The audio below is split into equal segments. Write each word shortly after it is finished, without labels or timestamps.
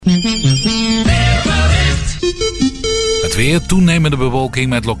Het weer, toenemende bewolking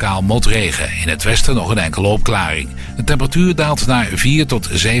met lokaal motregen. In het westen nog een enkele opklaring. De temperatuur daalt naar 4 tot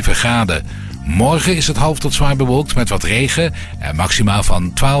 7 graden. Morgen is het half tot zwaar bewolkt met wat regen en maximaal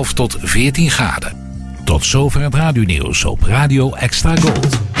van 12 tot 14 graden. Tot zover het radionieuws op Radio Extra Gold.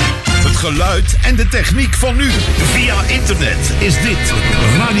 Het geluid en de techniek van nu. Via internet is dit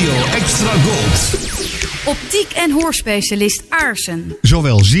Radio Extra Gold. Optiek- en hoorspecialist Aarsen.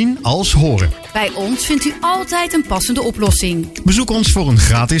 Zowel zien als horen. Bij ons vindt u altijd een passende oplossing. Bezoek ons voor een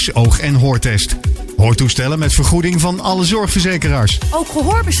gratis oog- en hoortest. Hoortoestellen met vergoeding van alle zorgverzekeraars. Ook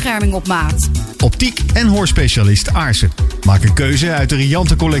gehoorbescherming op maat. Optiek- en hoorspecialist Aarsen. Maak een keuze uit de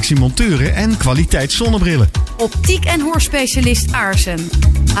riante collectie monturen en kwaliteit zonnebrillen. Optiek- en hoorspecialist Aarsen.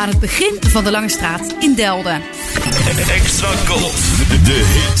 Aan het begin van de Lange Straat in Delden. Extra Gold. De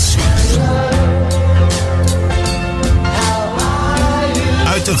hits.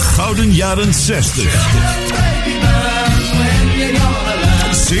 Uit de gouden jaren 60.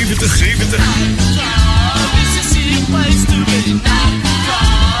 70.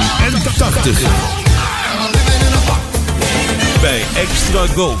 En 80. Bij Extra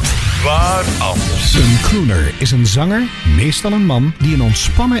Gold. Waar anders? Een crooner is een zanger, meestal een man, die een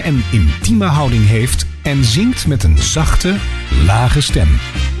ontspannen en intieme houding heeft en zingt met een zachte, lage stem.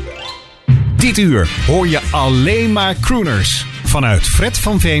 Dit uur hoor je alleen maar crooners. Vanuit Fred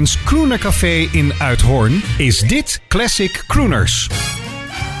van Veens Crooner Café in Uithoorn is dit Classic Crooners.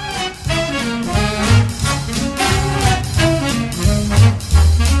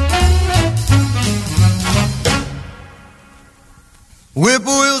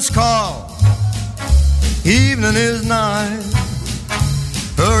 Whippoorwills call, evening is nigh.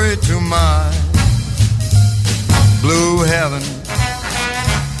 Hurry to my blue heaven.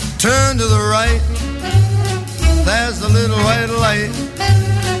 Turn to the right, there's a little white light.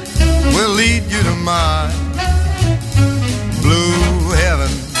 Will lead you to my blue heaven.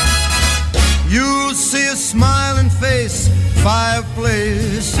 You'll see a smiling face,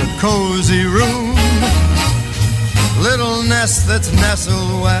 fireplace, a cozy room. Little nest that's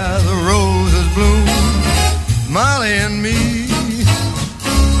nestled where the roses bloom. Molly and me,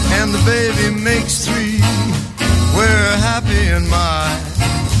 and the baby makes 3. We're happy in my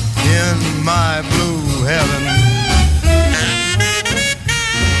blue heaven.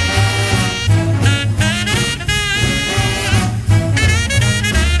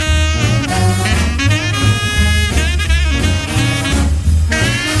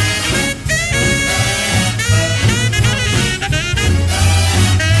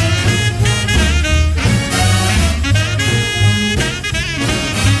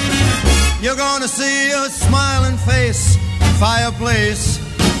 You're gonna see a smiling face, fireplace,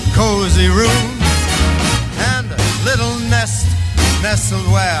 cozy room, and a little nest nestled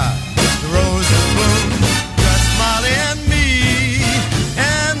where the roses bloom. Just Molly and me,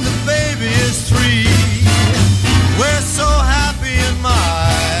 and the baby is 3. We're so happy in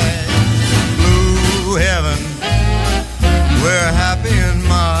my blue heaven. We're happy in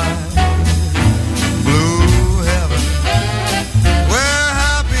my blue heaven. We're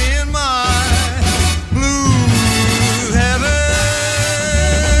happy in my blue heaven.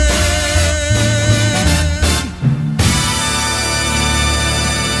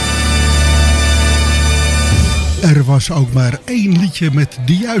 Er was ook maar 1 liedje met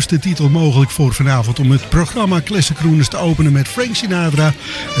de juiste titel mogelijk voor vanavond om het programma Classic Crooners te openen met Frank Sinatra.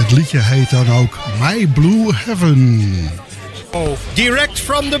 Het liedje heet dan ook My Blue Heaven. Oh, direct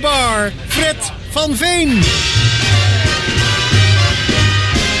from the bar, Fred van Veen.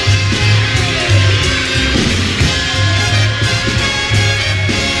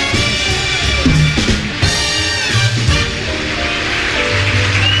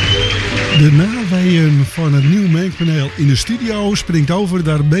 De naweeën van het nieuw mengpaneel in de studio springt over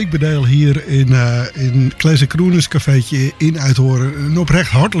naar Beekbedeel hier in Classic Crooners cafeetje in Uithoorn. Een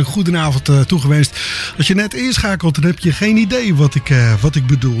oprecht hartelijk goedenavond toegewenst. Als je net inschakelt, dan heb je geen idee wat ik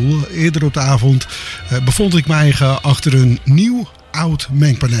bedoel. Eerder op de avond bevond ik mij achter een nieuw oud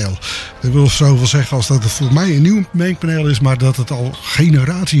mengpaneel. Dat wil zoveel zeggen als dat het voor mij een nieuw mengpaneel is, maar dat het al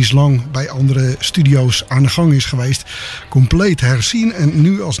generaties lang bij andere studio's aan de gang is geweest. Compleet herzien en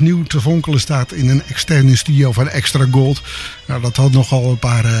nu als nieuw te vonkelen staat in een externe studio van Extra Gold. Nou, dat had nogal een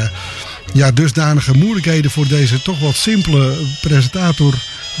paar dusdanige moeilijkheden voor deze toch wat simpele presentator,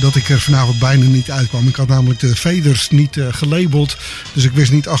 dat ik er vanavond bijna niet uitkwam. Ik had namelijk de veders niet gelabeld. Dus ik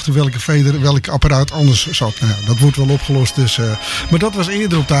wist niet achter welke veder, welk apparaat anders zat. Nou, dat wordt wel opgelost. Dus, maar dat was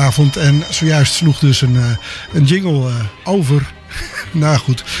eerder op de avond. En zojuist sloeg dus een jingle over. Nou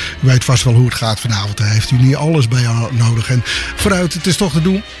goed, u weet vast wel hoe het gaat vanavond. Daar heeft u niet alles bij nodig. En vooruit, het is toch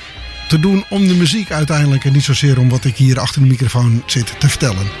te doen om de muziek uiteindelijk. En niet zozeer om wat ik hier achter de microfoon zit te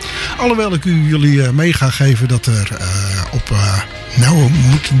vertellen. Alhoewel ik jullie mee ga geven dat er we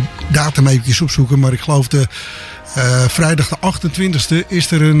moeten de datum eventjes opzoeken. Maar ik geloof vrijdag de 28e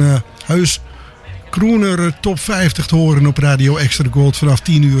is er een heus Crooner top 50 te horen op Radio Extra Gold vanaf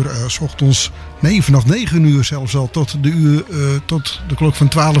 10 uur 's ochtends. Nee, vanaf 9 uur zelfs al tot de klok van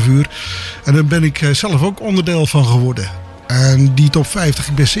 12 uur. En daar ben ik zelf ook onderdeel van geworden. En die top 50,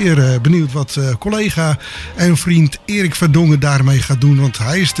 ik ben zeer benieuwd wat collega en vriend Erik van Dongen daarmee gaat doen. Want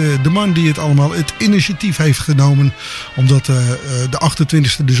hij is de man die het initiatief heeft genomen om dat de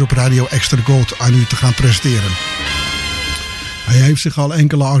 28e dus op Radio Extra Gold aan u te gaan presenteren. Hij heeft zich al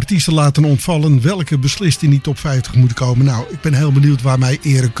enkele artiesten laten ontvallen welke beslist in die top 50 moeten komen. Nou, ik ben heel benieuwd waarmee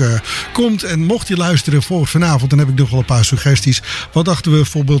Erik komt. En mocht je luisteren voor vanavond, dan heb ik nog wel een paar suggesties. Wat dachten we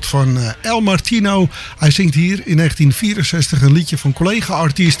bijvoorbeeld van El Martino? Hij zingt hier in 1964 een liedje van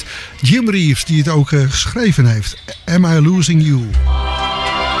collega-artiest Jim Reeves, die het ook geschreven heeft. Am I Losing You?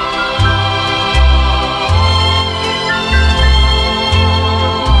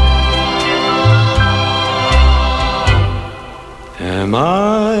 Am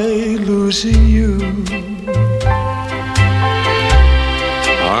I losing you?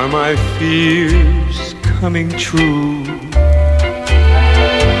 Are my fears coming true?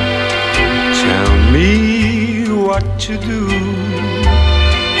 Tell me what to do.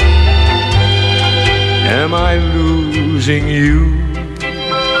 Am I losing you?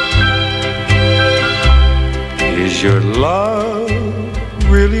 Is your love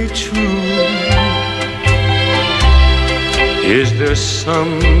really true? Is there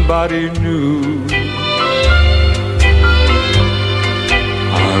somebody new?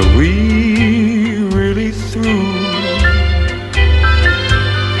 Are we really through?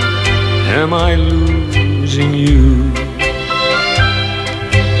 Am I losing you?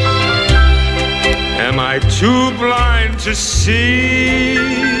 Am I too blind to see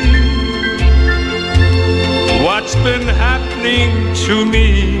what's been happening to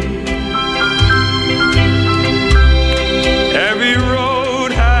me? Every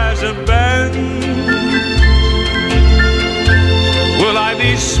road has a bend. Will I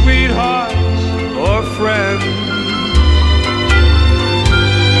be sweethearts or friends?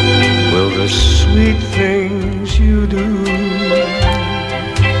 Will the sweet things you do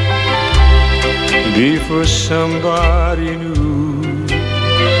be for somebody new?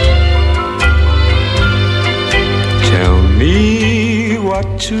 Tell me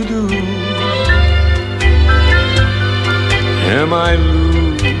what to do. Am I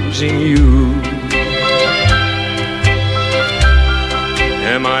losing you?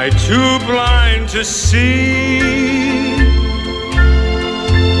 Am I too blind to see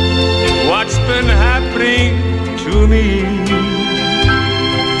what's been happening to me?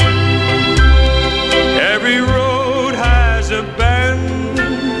 Every road has a bend.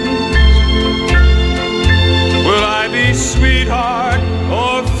 Will I be sweetheart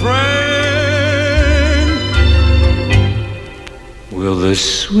or friend? Will the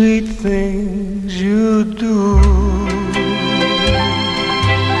sweet things you do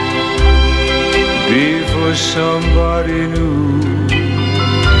be for somebody new?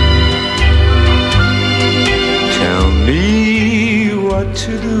 Tell me what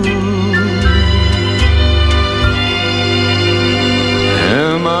to do.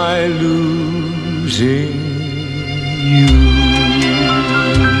 Am I losing you?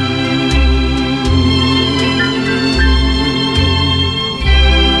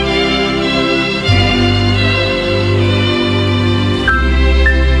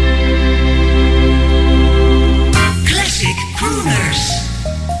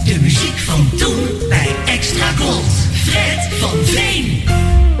 De muziek van toen bij Extra Gold. Fred van Veen.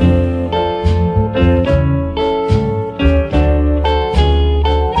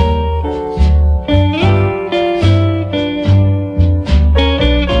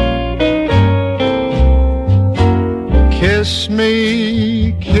 Kiss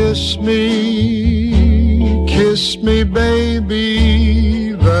me, kiss me, kiss me,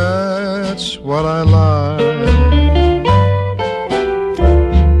 baby. That's what I like.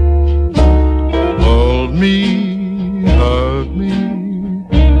 Hug me,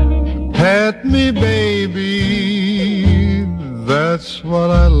 pet me, baby, that's what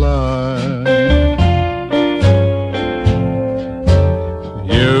I like.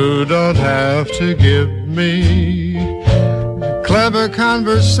 You don't have to give me clever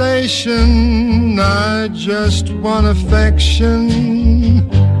conversation, I just want affection.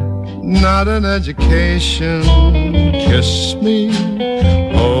 not an education. Kiss me,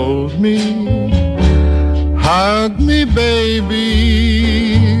 hold me, hug me, baby.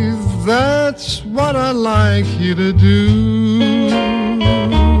 That's what I like you to do.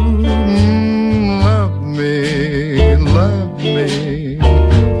 Love me, love me,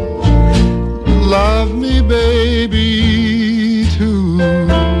 love me, baby, too.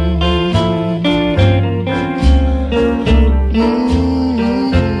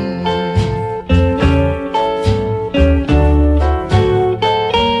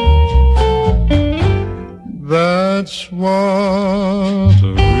 That's what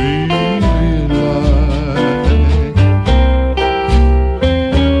I really like.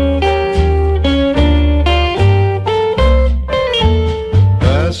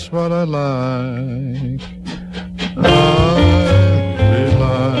 That's what I like. I really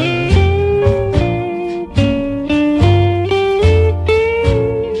like.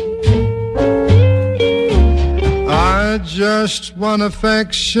 I just want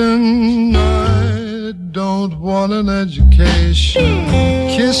affection. I don't want an education.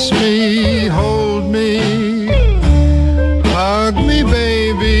 Kiss me, hold me, hug me,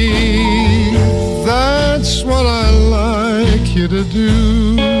 baby. That's what I like you to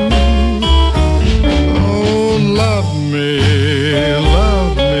do. Oh, love me,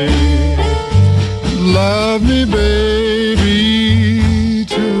 love me, love me, baby,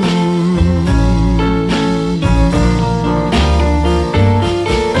 too.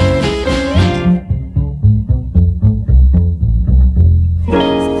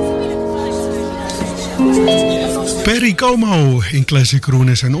 Perry Como in Classic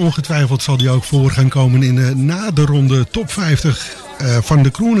Crooners. En ongetwijfeld zal die ook voor gaan komen in de naderende top 50 van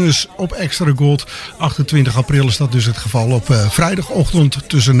de Crooners op Extra Gold. 28 april is dat dus het geval op vrijdagochtend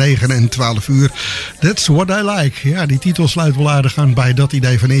tussen 9 en 12 uur. That's what I like. Ja, die titel sluit wel aardig aan bij dat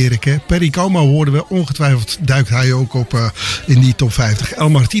idee van Erik. Hè. Perry Como hoorden we, ongetwijfeld duikt hij ook op in die top 50. El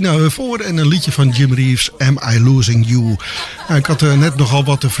Martino voor en een liedje van Jim Reeves, Am I Losing You. Ik had net nogal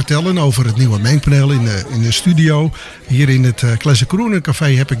wat te vertellen over het nieuwe mengpaneel in de studio. Hier in het Classic Crooner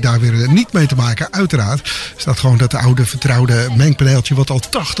Café heb ik daar weer niet mee te maken. Uiteraard staat gewoon dat oude vertrouwde mengpaneeltje wat al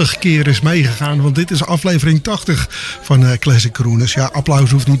 80 keer is meegegaan. Want dit is aflevering 80 van Classic Crooners. Ja,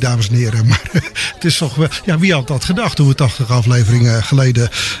 applaus hoeft niet, dames en heren. Maar het is toch wel... Ja, wie had dat gedacht toen we 80 afleveringen geleden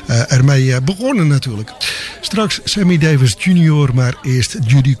ermee begonnen natuurlijk. Straks Sammy Davis Jr., maar eerst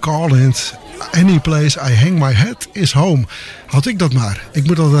Judy Garland. Any place I hang my head is home. Had ik dat maar. Ik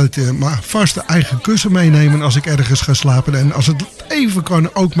moet altijd maar vast de eigen kussen meenemen als ik ergens ga slapen. En als het even kan,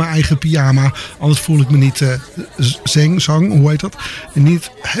 ook mijn eigen pyjama. Anders voel ik me niet zang, hoe heet dat? En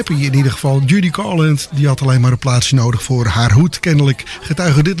niet happy in ieder geval. Judy Garland, die had alleen maar een plaatsje nodig voor haar hoed. Kennelijk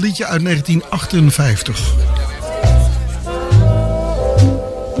getuige dit liedje uit 1958.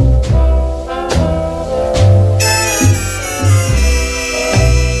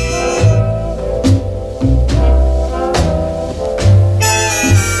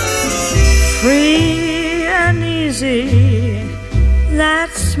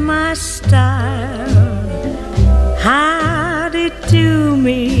 That's my style. How'd it do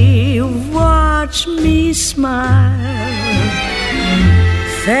me? Watch me smile.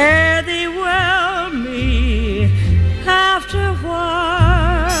 Fare thee well me after a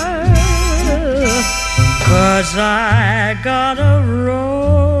while, 'cause I gotta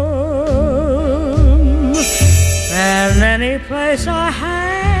roam, and any place I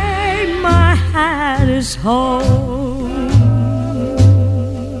hang my hat is home.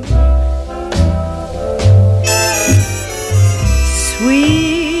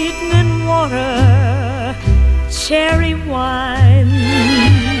 Sweetening water, cherry wine,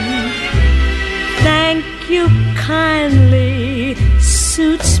 thank you kindly,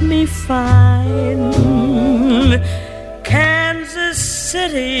 suits me fine. Kansas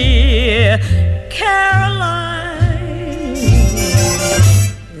City, Caroline,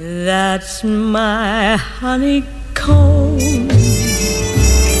 that's my honeycomb,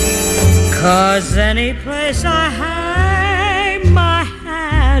 'cause any place I hang my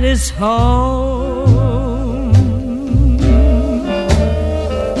hat is home.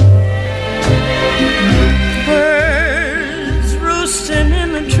 Birds roosting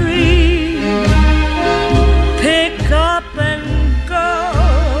in the tree, pick up and go,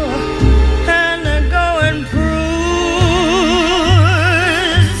 and the going proves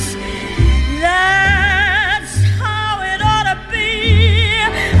that's how it ought to be.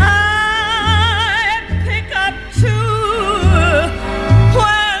 I pick up too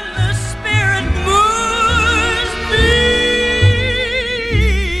when the spirit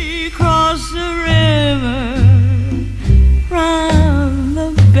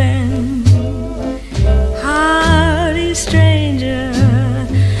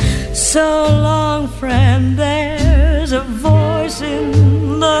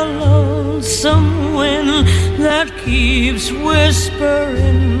lonesome wind that keeps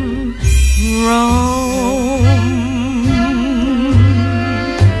whispering, roam.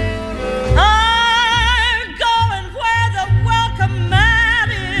 I'm going where the welcome mat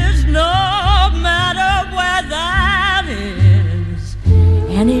is, no matter where that is.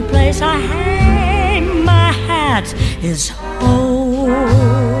 Any place I hang my hat is home.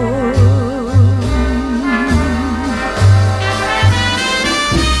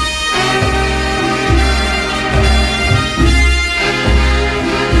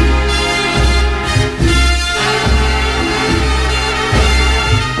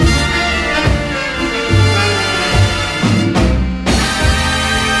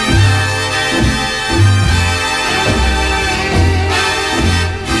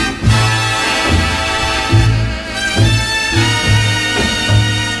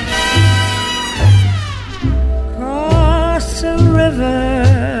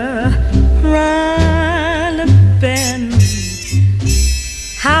 Round a bend,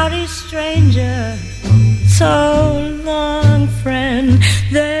 howdy stranger, so long friend.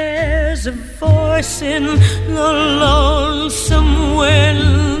 There's a voice in the lonesome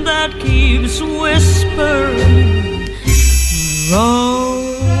wind that keeps whispering, roam.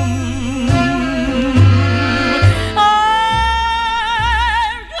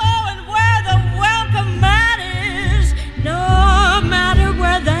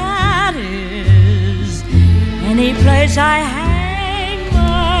 Any place I hang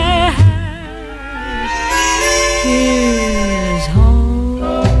my hat is home.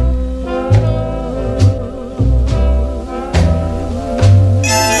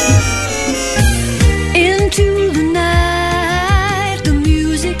 Into the night, the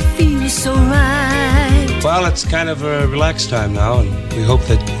music feels so right. Well, it's kind of a relaxed time now, and we hope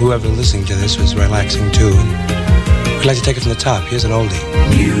that whoever listening to this was relaxing too. And we'd like to take it from the top. Here's an oldie.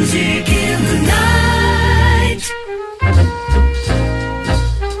 Music in the night.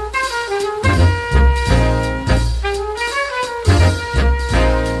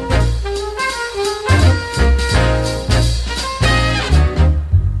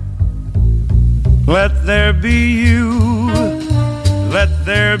 Let there be you, let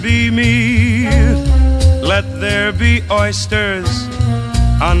there be me, let there be oysters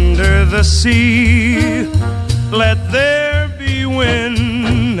under the sea, let there be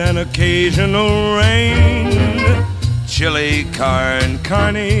wind and occasional rain, chili carne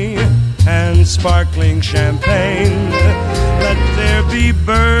and sparkling champagne. Let there be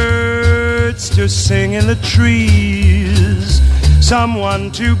birds to sing in the trees,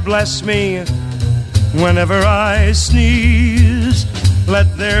 someone to bless me whenever I sneeze.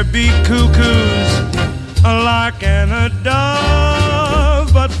 Let there be cuckoos, a lark and a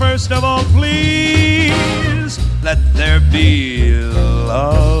dove. But first of all, please, let there be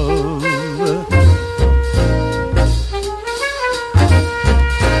love.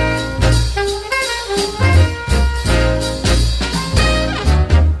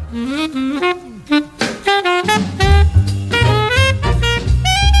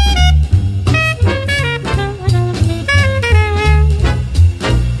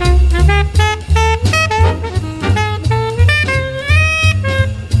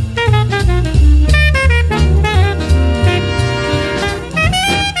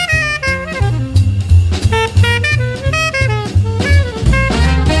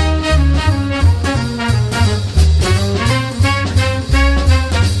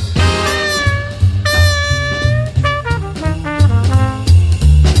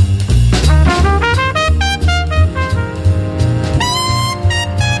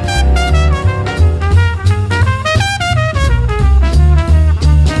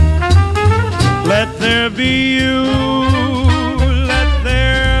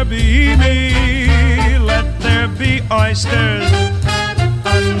 Oysters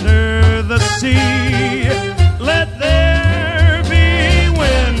under the sea. Let there be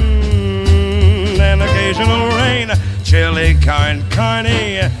wind and occasional rain, chili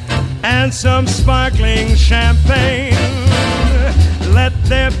carne and some sparkling champagne. Let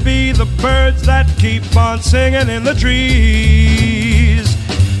there be the birds that keep on singing in the trees,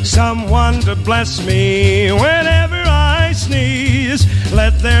 someone to bless me whenever I sneeze.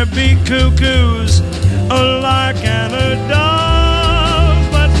 Let there be cuckoos, a lark and a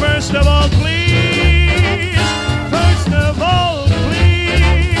dove. But first of all, please,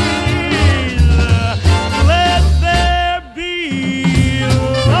 let there be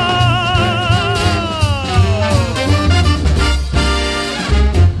love.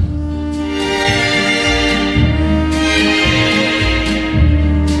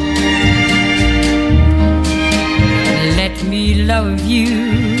 Let me love you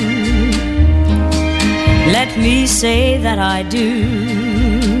let me say that I do.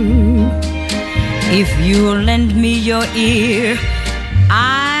 If you'll lend me your ear,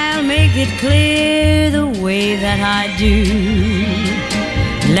 I'll make it clear the way that I do.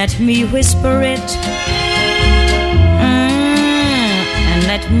 Let me whisper it, and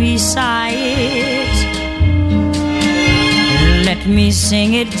let me sigh it. Let me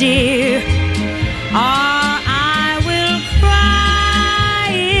sing it, dear, or I will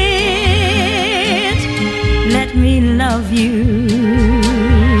cry it. Let me love you.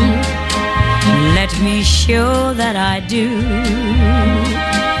 Let me show that I do.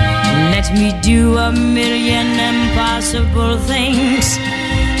 Let me do a million impossible things,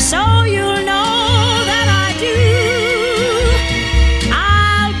 so you'll know that I do.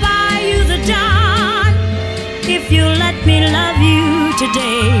 I'll buy you the dawn if you let me love you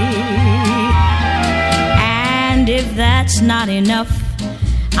today. And if that's not enough,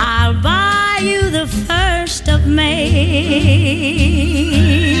 I'll buy you the 1st of May.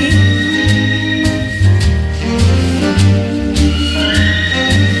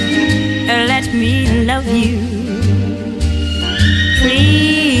 Let me love you.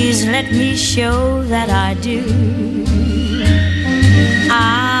 Please let me show that I do.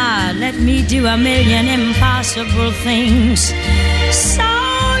 Let me do a million impossible things, so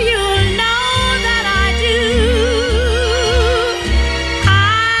you'll know that I do.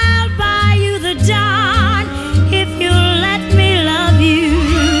 I'll buy you the dawn if you'll let me love you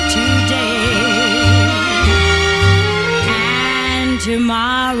today. And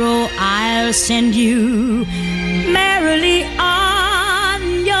tomorrow I'll send you merrily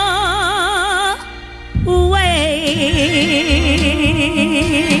on your way.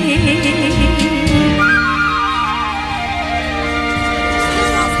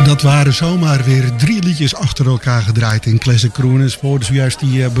 Dat waren zomaar weer 3 liedjes achter elkaar gedraaid in Classic Crooners. Voor zojuist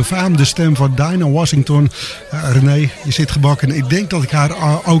die befaamde stem van Dinah Washington. René, je zit gebakken. Ik denk dat ik haar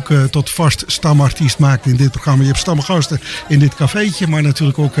ook tot vast stamartiest maakte in dit programma. Je hebt stamgasten in dit cafeetje, maar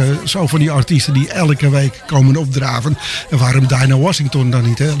natuurlijk ook zo van die artiesten die elke week komen opdraven. En waarom Dinah Washington dan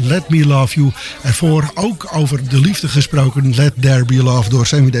niet, hè? Let Me Love You. En voor ook over de liefde gesproken, Let There Be Love door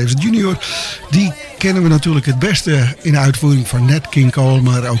Sammy Davis Jr. Die kennen we natuurlijk het beste in de uitvoering van Nat King Cole,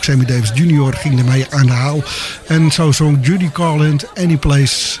 maar ook Sammy Davis Jr. ging ermee aan de haal. En zo zong Judy Garland Any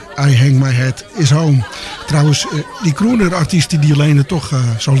Place I Hang My Head Is Home. Trouwens, die crooner artiesten die lenen toch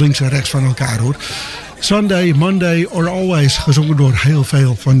zo links en rechts van elkaar, hoor. Sunday, Monday or Always, gezongen door heel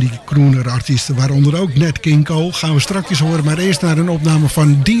veel van die crooner artiesten, waaronder ook Nat King Cole. Gaan we straks horen, maar eerst naar een opname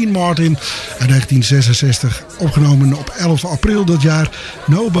van Dean Martin uit 1966, opgenomen op 11 april dat jaar,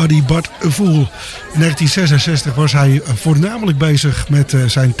 Nobody But a Fool. In 1966 was hij voornamelijk bezig met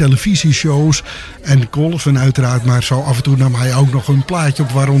zijn televisieshows en golfen uiteraard, maar zo af en toe nam hij ook nog een plaatje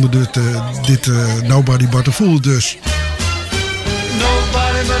op, waaronder dit Nobody But a Fool dus.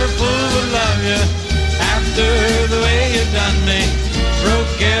 Nobody but a fool would love you after the way you done me.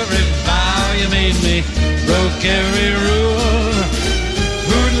 Broke every vow you made me, broke every rule.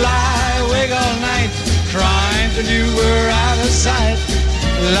 Who'd lie awake all night, crying till you were out of sight,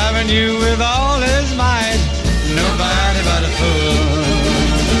 loving you with all his might. Nobody but a fool.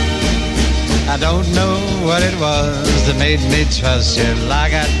 I don't know what it was that made me trust you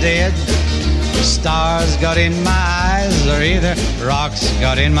like I did. Stars got in my eyes, or either rocks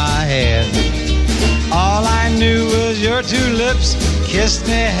got in my head. All I knew was your 2 lips kissed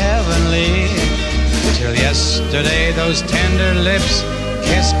me heavenly. Till yesterday those tender lips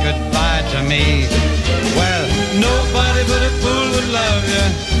kissed goodbye to me. Well, nobody but a fool would love you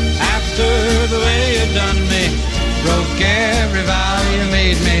after the way you done me. Broke every vow you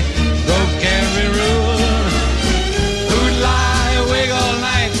made me, broke every rule. Who'd lie awake all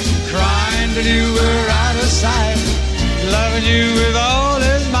night, crying till you were out of sight, loving you with all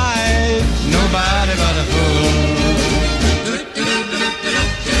his might. Nobody but a fool.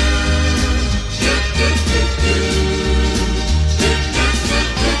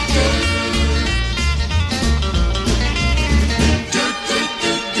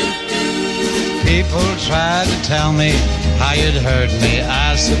 People tried to tell me how you'd hurt me,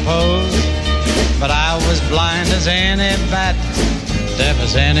 I suppose, but I was blind as any bat, deaf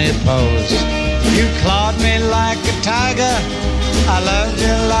as any post. You clawed me like a tiger, I loved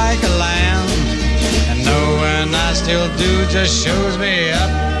you like a lamb, and knowing I still do just shows me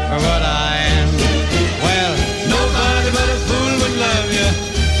up for what I am. Well, nobody but a fool would love you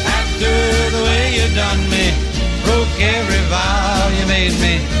after the way you done me. Broke every vow you made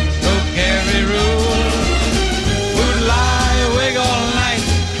me, broke every rule. Would lie awake all night,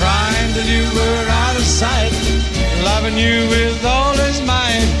 crying till you were out of sight, loving you with all his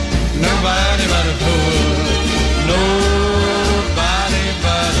might. Nobody but a fool.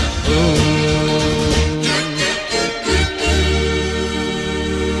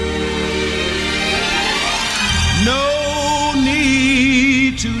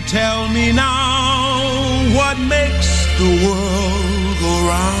 to tell me now what makes the world go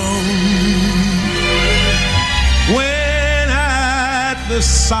round. When at the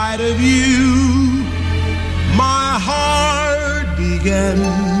sight of you, my heart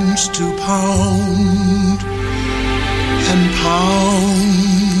begins to pound and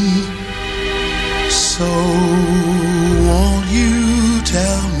pound. So won't you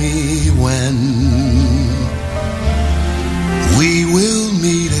tell me when we will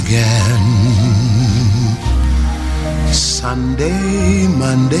meet again? Sunday,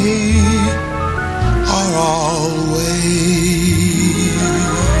 Monday, or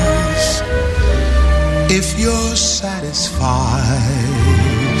always. If you're satisfied,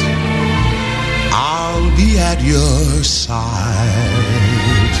 I'll be at your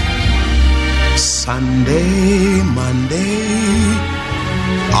side. Sunday, Monday,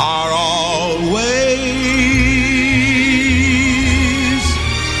 or always.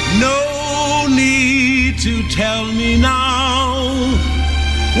 No need to tell me now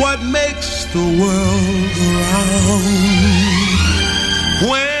what makes the world go round.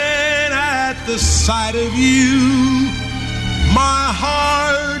 When at the sight of you, my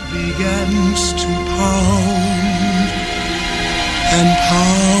heart begins to pound and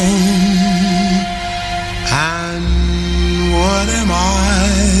pound. And what am I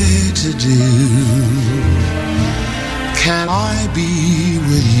to do? Can I be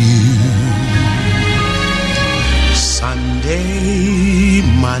with you? Sunday,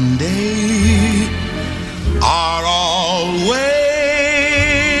 Monday, are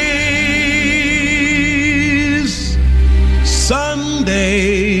always. Sunday,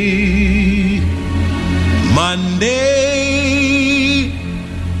 Monday,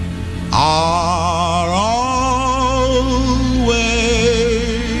 are always.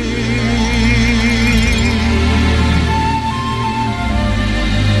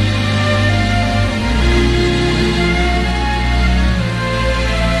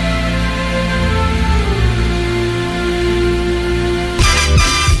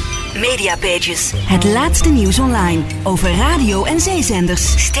 Mediapages. Het laatste nieuws online over radio- en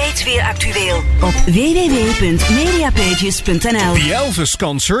zeezenders. Steeds weer actueel op www.mediapages.nl. The Elvis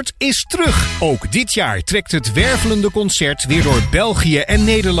Concert is terug. Ook dit jaar trekt het wervelende concert weer door België en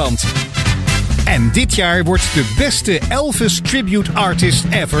Nederland. En dit jaar wordt de beste Elvis tribute artist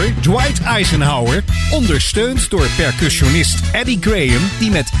ever, Dwight Eisenhower, ondersteund door percussionist Eddie Graham,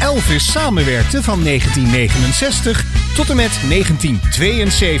 die met Elvis samenwerkte van 1969 tot en met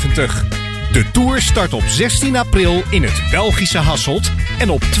 1972. De tour start op 16 april in het Belgische Hasselt en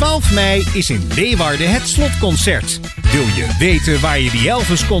op 12 mei is in Leeuwarden het slotconcert. Wil je weten waar je die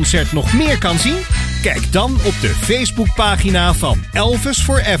Elvis-concert nog meer kan zien? Kijk dan op de Facebookpagina van Elvis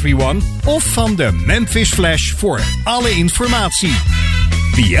for Everyone of van de Memphis Flash voor alle informatie.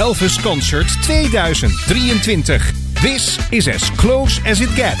 The Elvis Concert 2023. This is as close as it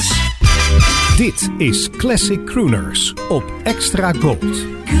gets. Dit is Classic Crooners op Extra Gold.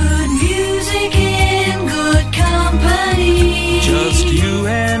 Good music in good company. Just you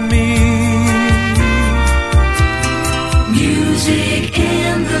and me. Music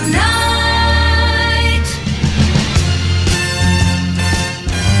in the night.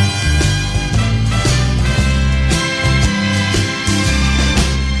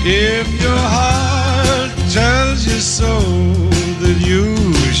 If your heart tells you so that you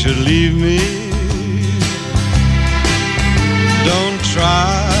should leave me, don't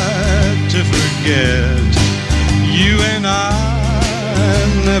try to forget. You and I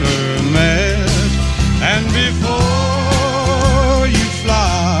never met, and before you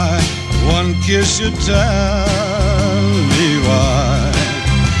fly, one kiss should tell me why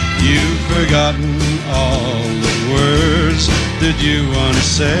you've forgotten all the words that you once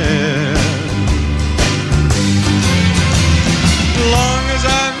said. Long as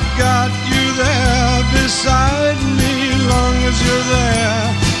I've got you there beside me, long as you're there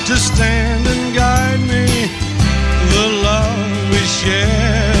to stand and guide me, the love we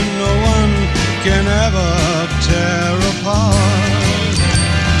share no one can ever tear apart.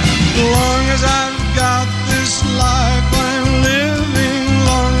 Long as I've got this life I'm living,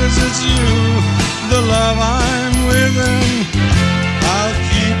 long as it's you, the love I'm within, I'll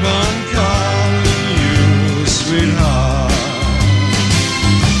keep on calling you sweetheart.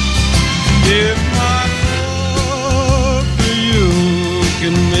 If my love for you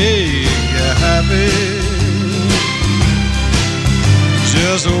can make you happy,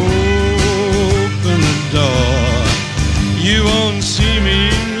 just open the door. You won't see me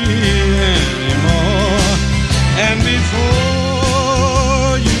anymore. And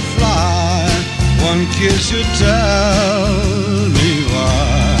before you fly, one kiss should tell me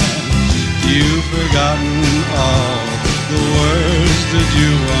why the words that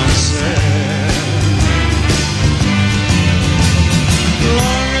you once said.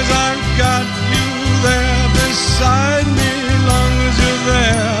 Long as I've got you there beside me, long as you're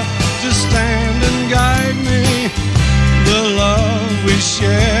there to stand and guide me, the love we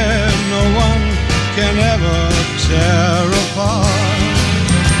share no one can ever tear apart.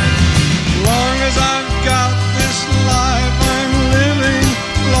 Long as I've got this life I'm living,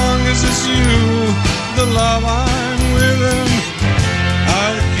 long as it's you, the love I'm within,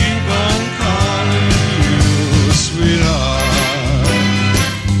 I'll keep on calling you sweetheart.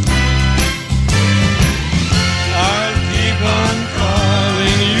 I'll keep on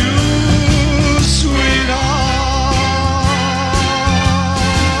calling you sweetheart.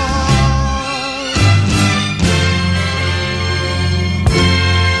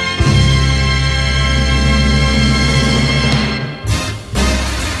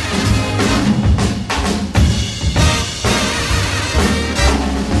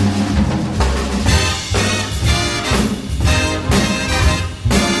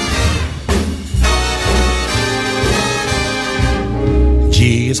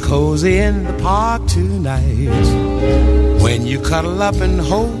 Gee, it's cozy in the park tonight when you cuddle up and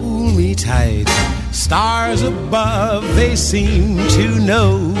hold me tight. Stars above, they seem to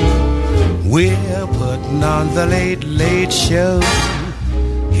know we're putting on the late, late show.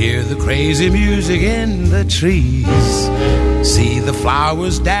 Hear the crazy music in the trees, see the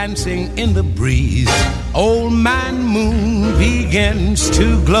flowers dancing in the breeze. Old man Moon begins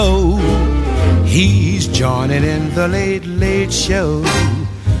to glow, he's joining in the late, late show.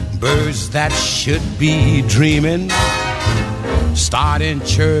 Birds that should be dreaming starting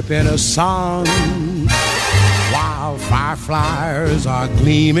chirping a song, while fireflies are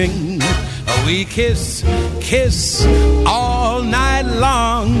gleaming. We kiss, kiss all night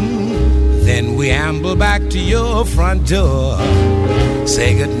long. Then we amble back to your front door,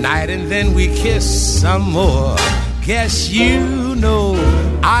 say goodnight and then we kiss some more. Guess you know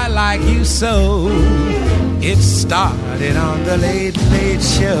I like you so. It started on the late, late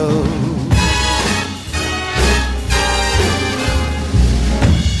show.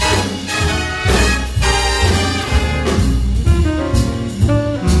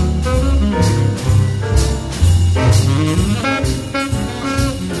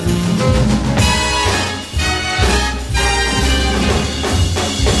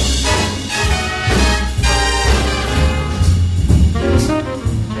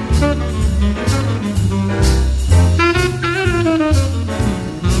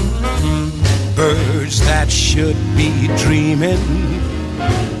 That should be dreaming,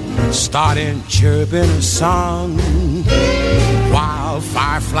 starting chirping a song, while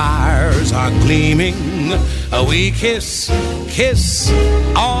fireflies are gleaming. We kiss, kiss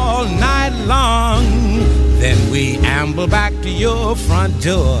all night long. Then we amble back to your front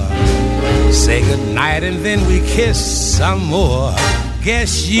door, say goodnight and then we kiss some more.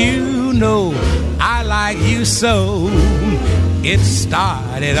 Guess you know I like you so. It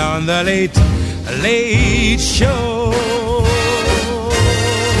started on the late, late show.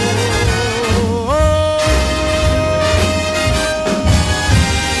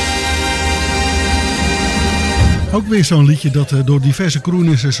 Ook weer zo'n liedje dat door diverse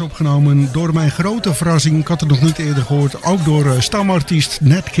Crooners is opgenomen. Door mijn grote verrassing, ik had het nog niet eerder gehoord, ook door stamartiest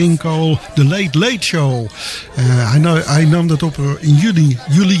Nat King Cole, The Late Late Show. Hij nam dat op in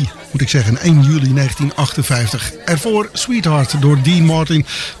juli, moet ik zeggen, 1 juli 1958. Ervoor Sweetheart door Dean Martin.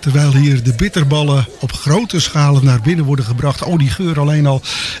 Terwijl hier de bitterballen op grote schalen naar binnen worden gebracht. Oh, die geur alleen al.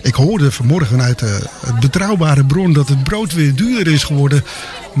 Ik hoorde vanmorgen uit het betrouwbare bron dat het brood weer duurder is geworden.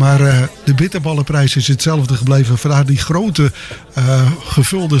 Maar de bitterballenprijs is hetzelfde gebleven. Vandaar die grote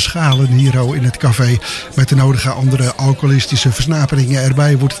gevulde schalen hier in het café. Met de nodige andere alcoholistische versnaperingen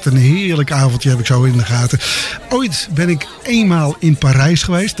erbij. Wordt het een heerlijk avondje, heb ik zo in de gaten. Ooit ben ik eenmaal in Parijs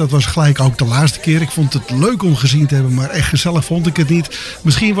geweest. Dat was gelijk ook de laatste keer. Ik vond het leuk om gezien te hebben, maar echt gezellig vond ik het niet.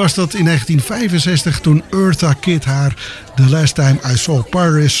 Misschien was dat in 1965 toen Eartha Kitt haar The Last Time I Saw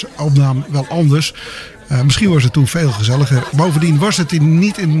Paris opnam wel anders. Misschien was het toen veel gezelliger. Bovendien was het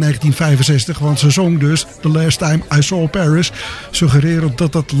niet in 1965, want ze zong dus The Last Time I Saw Paris. Suggererend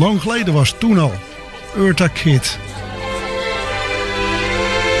dat dat lang geleden was, toen al. Eartha Kitt.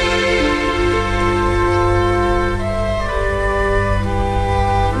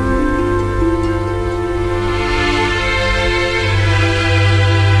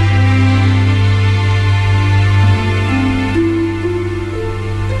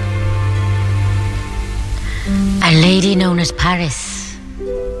 A lady known as Paris,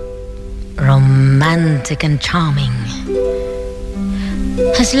 romantic and charming,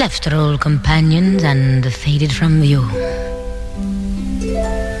 has left her old companions and faded from view.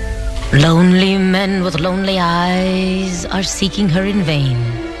 Lonely men with lonely eyes are seeking her in vain.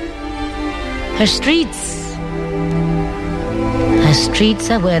 Her streets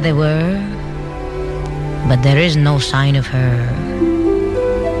are where they were, but there is no sign of her.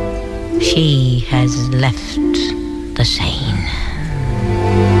 She has left the Seine.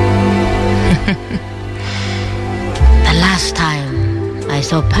 The last time I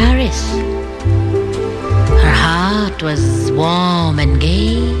saw Paris, her heart was warm and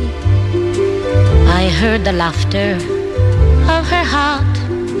gay. I heard the laughter of her heart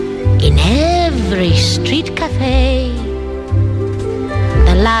in every street cafe.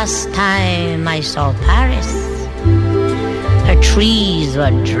 The last time I saw Paris, her trees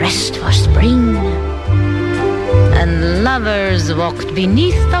were dressed for spring, and lovers walked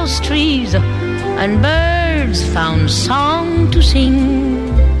beneath those trees, and birds found song to sing.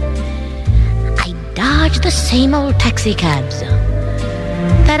 I dodged the same old taxi cabs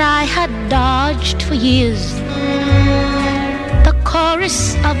that I had dodged for years. The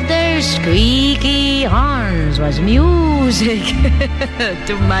chorus of their squeaky horns was music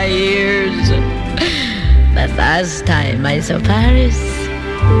to my ears. The last time I saw Paris,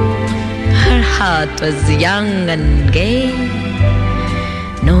 her heart was young and gay.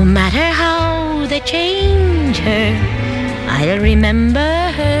 No matter how they change her, I'll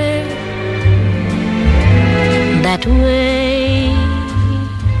remember her that way.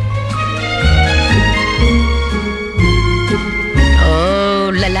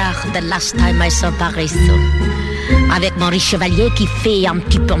 Oh là là, the last time I saw Paris, avec mon riche chevalier qui fait un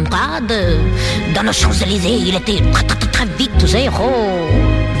petit pomade dans nos Champs-Élysées, il était très très très vite, tu sais. Oh,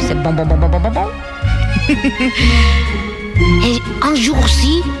 c'est bon. Et un jour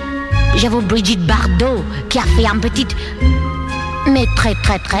aussi, j'avais Brigitte Bardot qui a fait une petite, mais très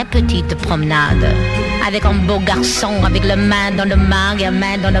très très petite promenade avec un beau garçon avec la main dans le mag et la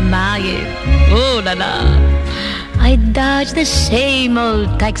main dans le mag. Oh là là, I dodged the same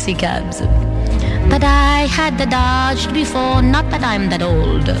old taxi cabs that I had dodged before. Not that I'm that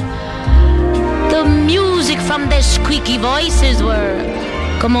old. The music from their squeaky voices were,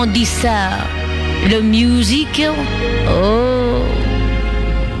 comment on dit ça, le musique. Oh,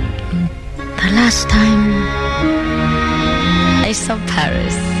 the last time I saw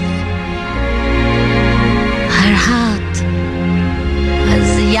Paris, her heart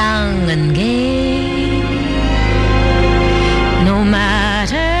was young and gay. No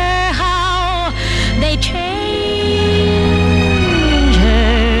matter how they change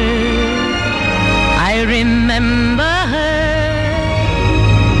her, I remember her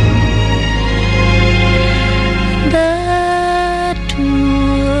that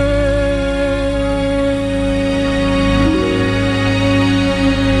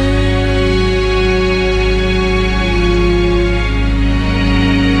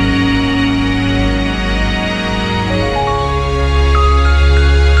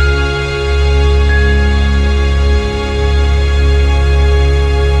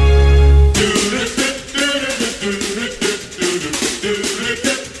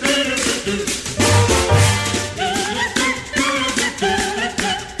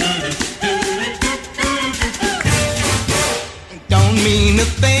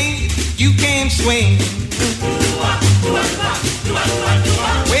swing.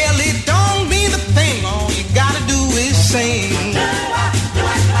 Well, it don't mean a thing. All you gotta do is sing.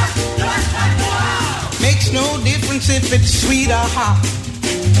 Makes no difference if it's sweet or hot.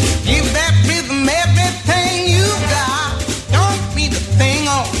 Give that rhythm everything you got. Don't mean a thing.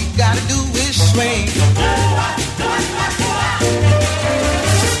 All you gotta do is swing.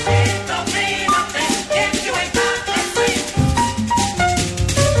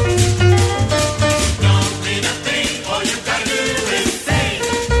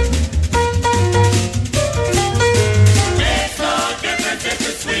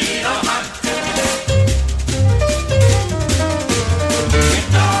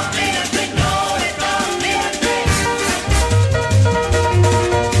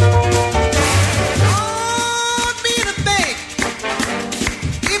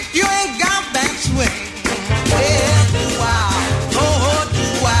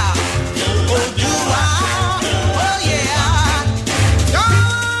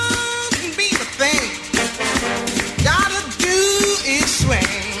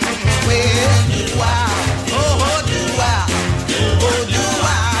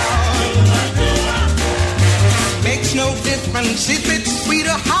 If it's sweet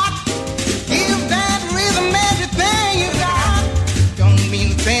or hot, give that rhythm everything you got. Don't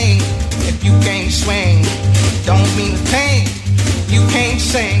mean a thing if you can't swing. Don't mean a thing if you can't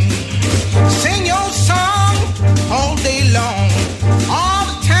sing. Sing your song all day long, all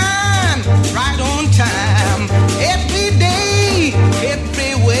the time.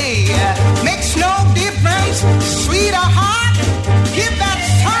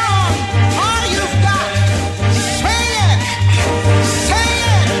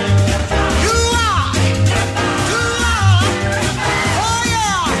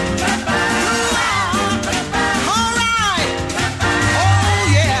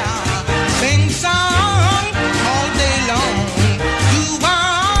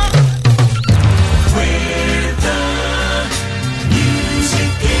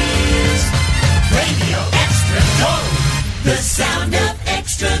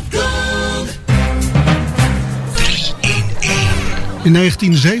 In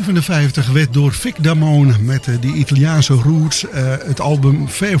 1957 werd door Vic Damone met die Italiaanse roots het album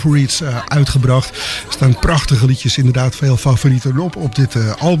Favorites uitgebracht. Er staan prachtige liedjes, inderdaad veel favorieten op dit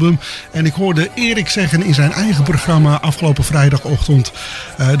album. En ik hoorde Erik zeggen in zijn eigen programma afgelopen vrijdagochtend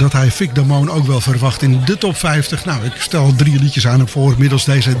dat hij Vic Damone ook wel verwacht in de top 50. Nou, ik stel 3 liedjes aan hem voor middels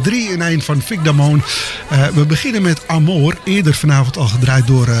deze 3-in-1 van Vic Damone. We beginnen met Amor, eerder vanavond al gedraaid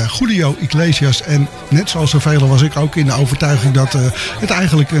door Julio Iglesias. En net zoals zoveel was ik ook in de overtuiging dat het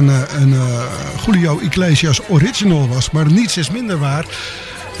eigenlijk een Julio Iglesias original was. Maar niets is minder waar.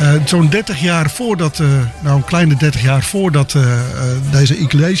 Zo'n 30 jaar voordat, een kleine 30 jaar voordat deze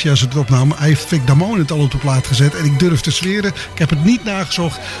Iglesias het opnam, heeft Vic Damone het al op de plaat gezet. En ik durf te zweren, ik heb het niet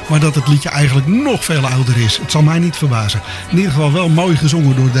nagezocht, maar dat het liedje eigenlijk nog veel ouder is. Het zal mij niet verbazen. In ieder geval wel mooi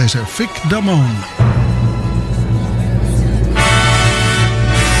gezongen door deze Vic Damone.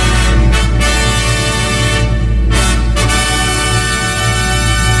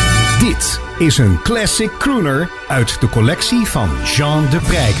 Dit is een classic crooner uit de collectie van Jean de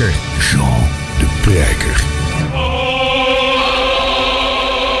Prijker. Jean de Prijker.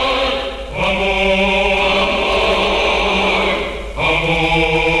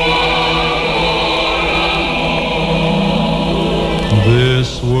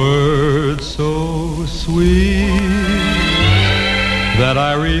 This word so sweet that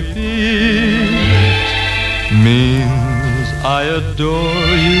I repeat means I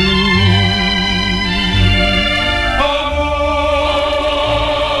adore you.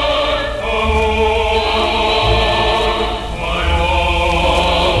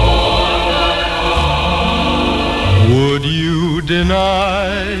 Would you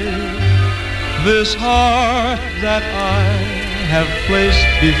deny this heart that I have placed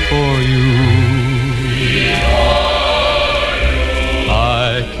before you?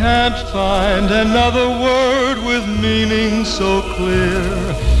 I can't find another word with meaning so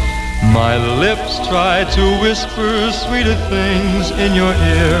clear. My lips try to whisper sweeter things in your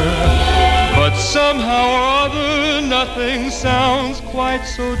ear, but somehow or other nothing sounds quite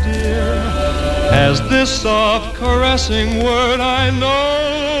so dear as this soft caressing word I know.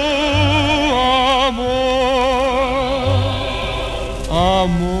 Amor,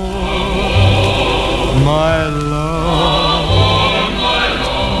 amor, my love.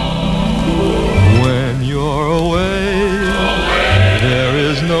 When you're away, there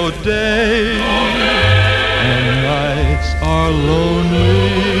is no day, and nights are lonely.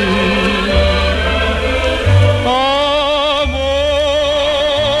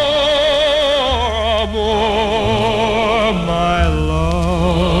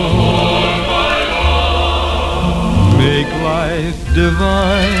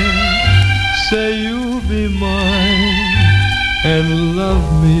 Divine, say you'll be mine and love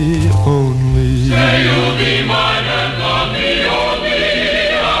me only. Say you'll be mine and love me only.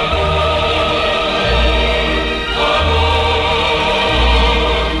 Amor, amor,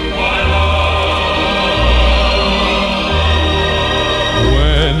 my love.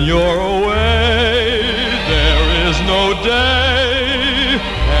 When you're away, there is no day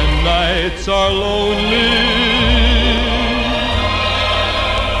and nights are lonely.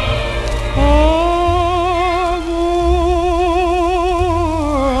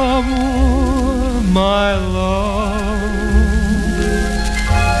 My love,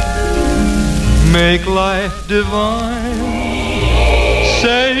 make life divine.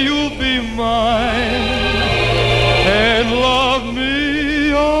 Say you'll be mine and love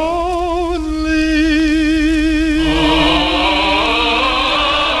me only.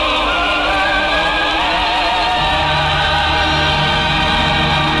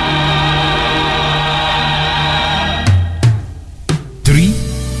 Drie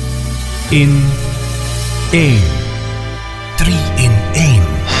in 1. 3 in 1.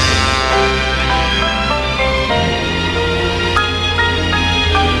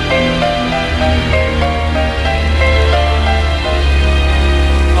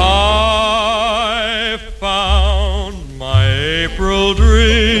 I found my April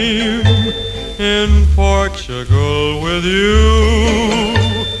dream in Portugal with you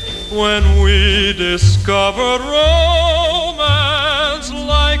when we discovered romance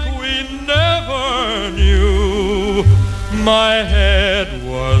like we never knew. My head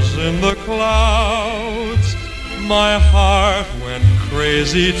was in the clouds, my heart went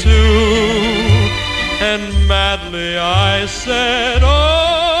crazy too, and madly I said,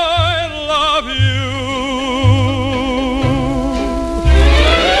 I love you.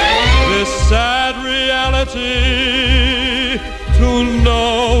 This sad reality, to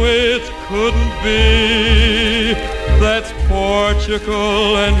know it couldn't be, that's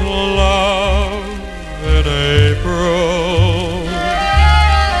Portugal and love in April.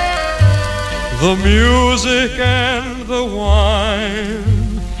 The music and the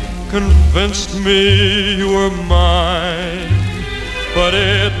wine convinced me you were mine, but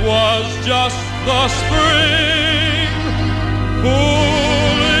it was just the spring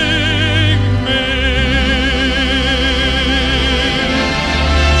fooling me.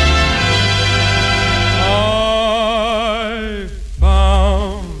 I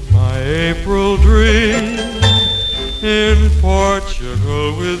found my April dream in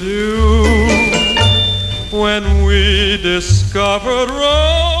Portugal with you, when we discovered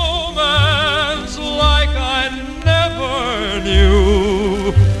romance like I never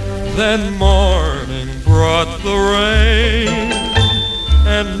knew. Then morning brought the rain,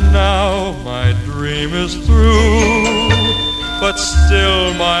 and now my dream is through, but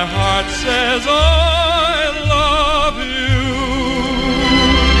still my heart says I love you.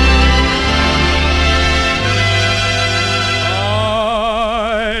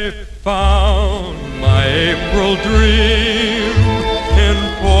 I found my April dream in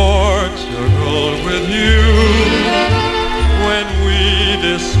Portugal with you, when we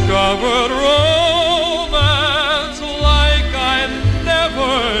discovered romance like I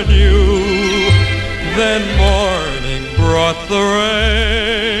never knew. Then morning brought the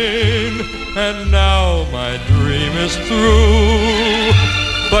rain, and now my dream is through,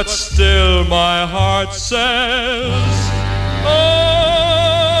 but still my heart says, oh,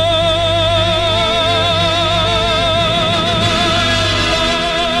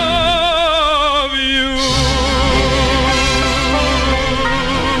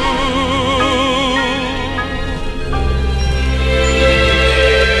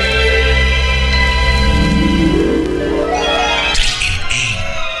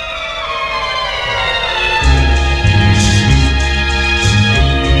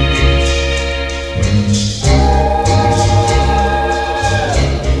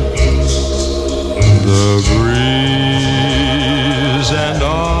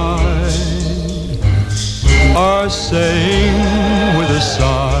 saying with a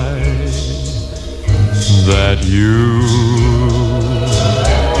sigh that you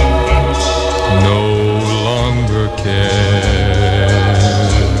no longer care.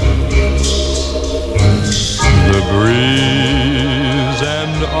 The breeze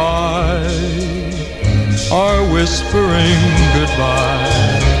and I are whispering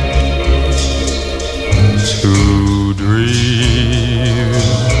goodbye to dreams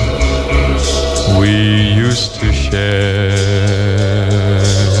we used to share.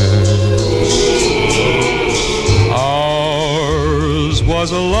 Ours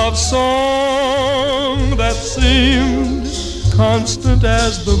was a love song that seemed constant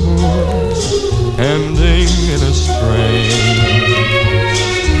as the moon, ending in a strange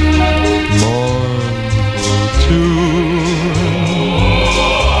mournful tune.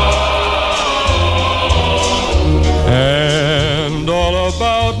 And all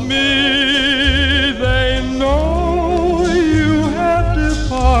about me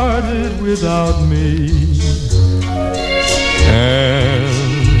without me, and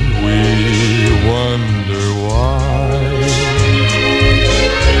we wonder why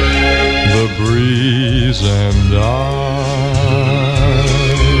the breeze and I.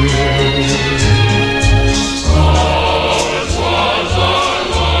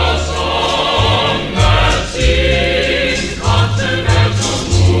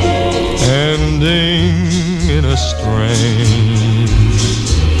 Ending in a strange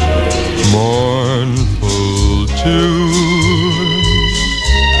mournful tune,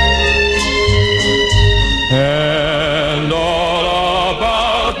 and all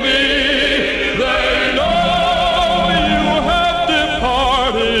about me they know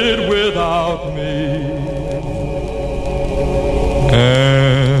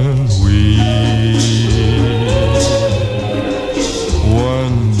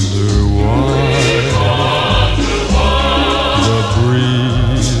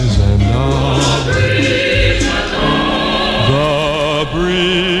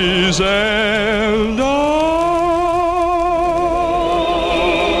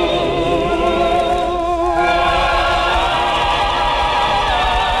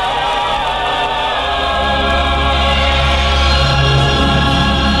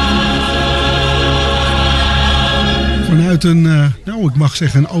Uit een, ik mag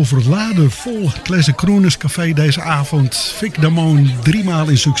zeggen, een overladen vol Classic Crooners café deze avond. Vic Damone 3 maal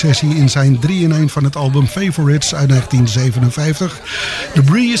in successie in zijn 3-in-1 van het album Favorites uit 1957. The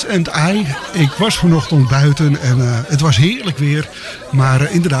Breeze and I. Ik was vanochtend buiten en het was heerlijk weer.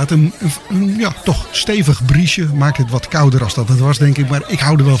 Maar inderdaad, een toch stevig briesje. Maakt het wat kouder als dat het was, denk ik. Maar ik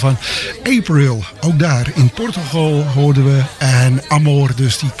hou er wel van. April, ook daar in Portugal hoorden we. En Amor,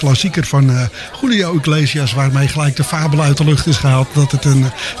 dus die klassieker van Julio Iglesias, waarmee gelijk de fabel uit de lucht is gehaald dat het een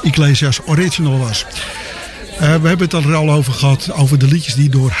Iglesias original was. We hebben het er al over gehad, over de liedjes die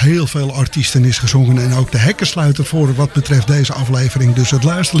door heel veel artiesten is gezongen. En ook de hekkensluiter voor wat betreft deze aflevering. Dus het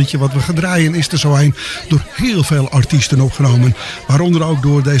laatste liedje wat we gaan draaien is er zo een door heel veel artiesten opgenomen. Waaronder ook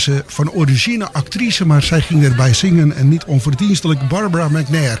door deze van origine actrice, maar zij ging erbij zingen en niet onverdienstelijk, Barbara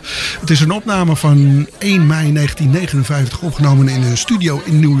McNair. Het is een opname van 1 mei 1959 opgenomen in een studio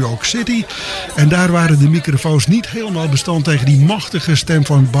in New York City. En daar waren de microfoons niet helemaal bestand tegen die machtige stem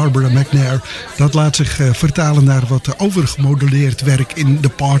van Barbara McNair. Dat laat zich vertalen naar wat overgemodelleerd werk in The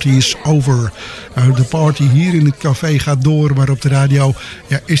Party is Over. De party hier in het café gaat door, maar op de radio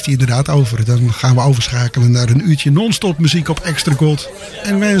is die inderdaad over. Dan gaan we overschakelen naar een uurtje non-stop muziek op Extra Gold.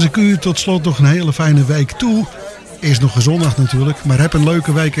 En wens ik u tot slot nog een hele fijne week toe. Is nog gezondag natuurlijk, maar heb een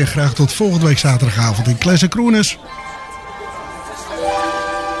leuke week en graag tot volgende week zaterdagavond in Classic Crooners.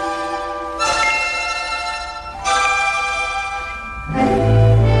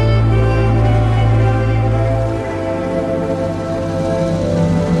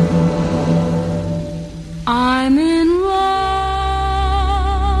 I'm in love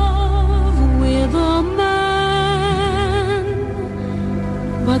with a man,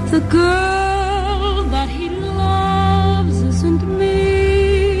 but the girl that he loves isn't me.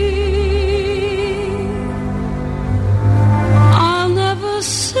 I'll never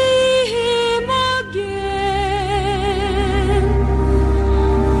see him again,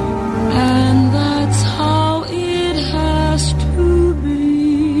 and that's how it has to be.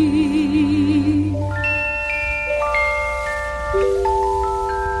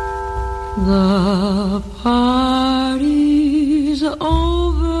 The party's over.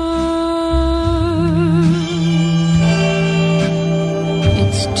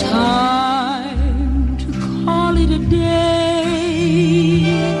 It's time to call it a day.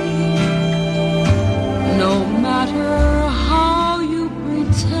 No matter how you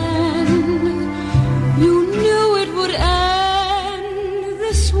pretend, you knew it would end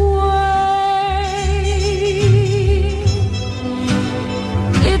this way.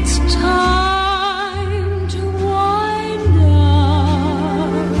 It's time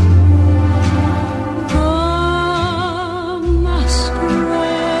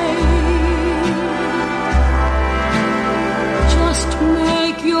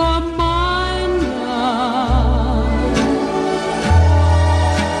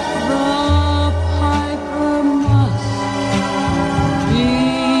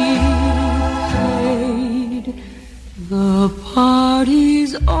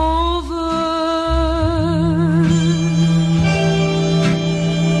party's over.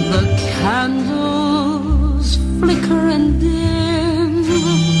 The candles flicker and dim.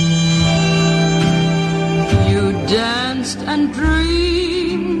 You danced and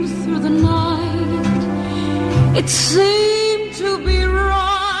dreamed through the night. It seemed to be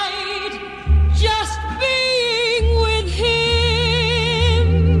right just being with him.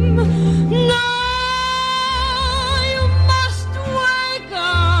 Now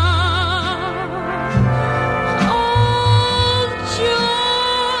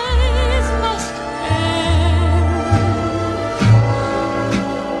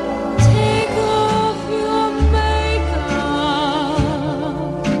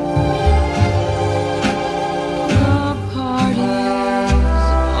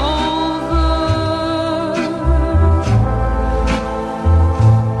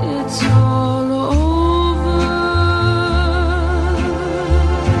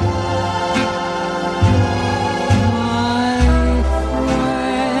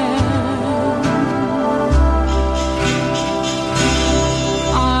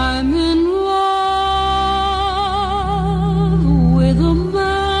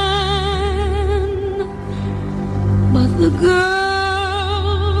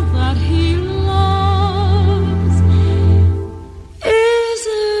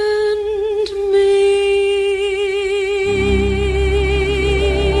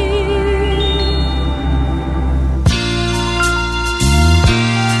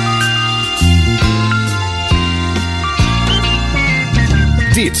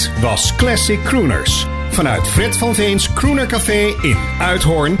Was Classic Crooners. Vanuit Fred van Veens Crooner Café in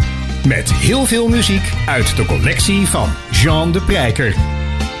Uithoorn. Met heel veel muziek uit de collectie van Jean de Prijker.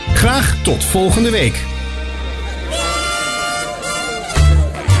 Graag tot volgende week.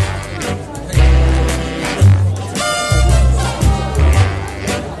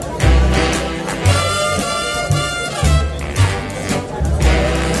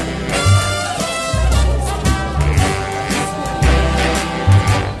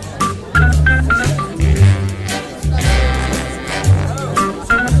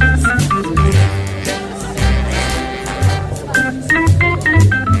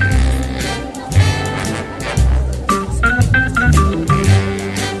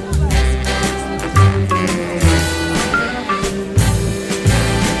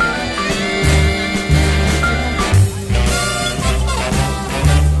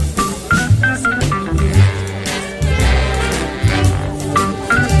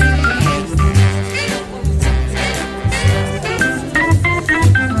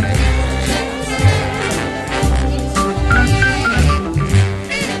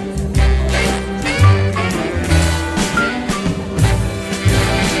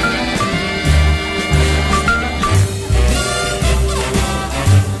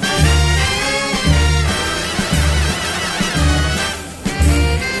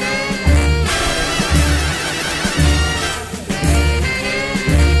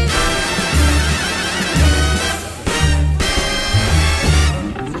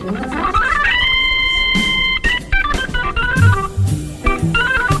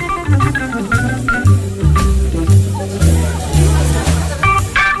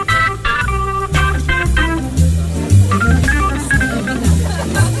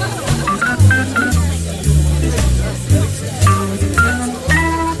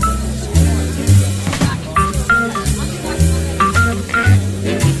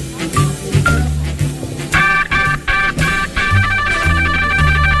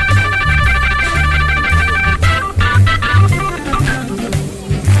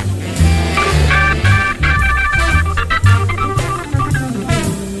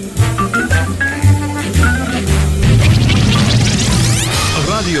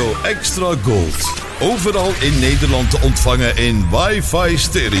 Extra Gold. Overal in Nederland te ontvangen in wifi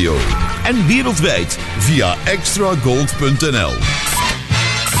stereo. En wereldwijd via extragold.nl.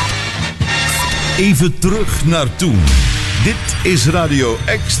 Even terug naar toen. Dit is Radio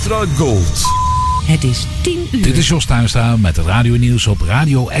Extra Gold. Het is 10 uur. Dit is Jos Tuinstra met het radio nieuws op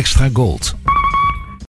Radio Extra Gold.